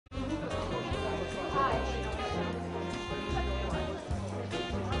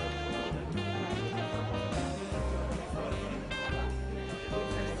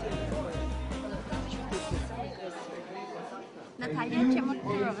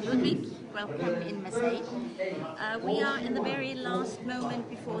Natalia Ludwig, welcome in Marseille. We are in the very last moment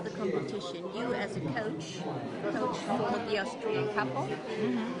before the competition. You as a coach for the Austrian couple.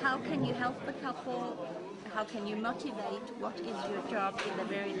 How can you help the couple? How can you motivate? What is your job in the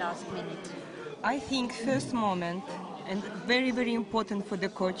very last minute? I think first moment, and very, very important for the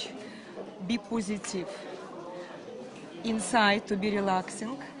coach, be positive. Inside to be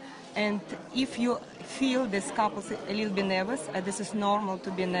relaxing, and if you feel this couple a little bit nervous, this is normal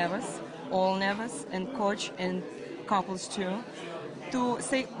to be nervous, all nervous, and coach and couples too, to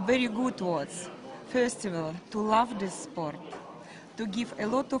say very good words. First of all, to love this sport, to give a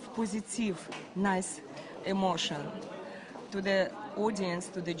lot of positive, nice emotion to the audience,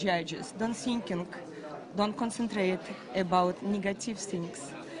 to the judges. Don't concentrate about negative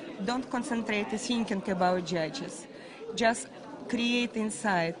things. Don't concentrate thinking about judges. Just create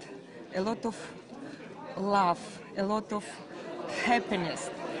inside a lot of love, a lot of happiness,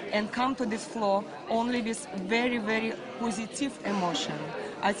 and come to this floor only with very, very positive emotion.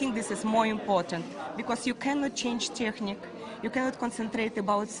 I think this is more important because you cannot change technique, you cannot concentrate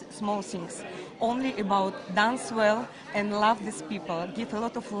about small things, only about dance well and love these people, give a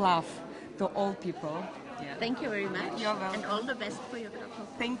lot of love to all people. Yeah. Thank you very much. You're welcome. And all the best for your couple.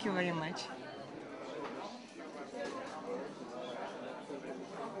 Thank you very much.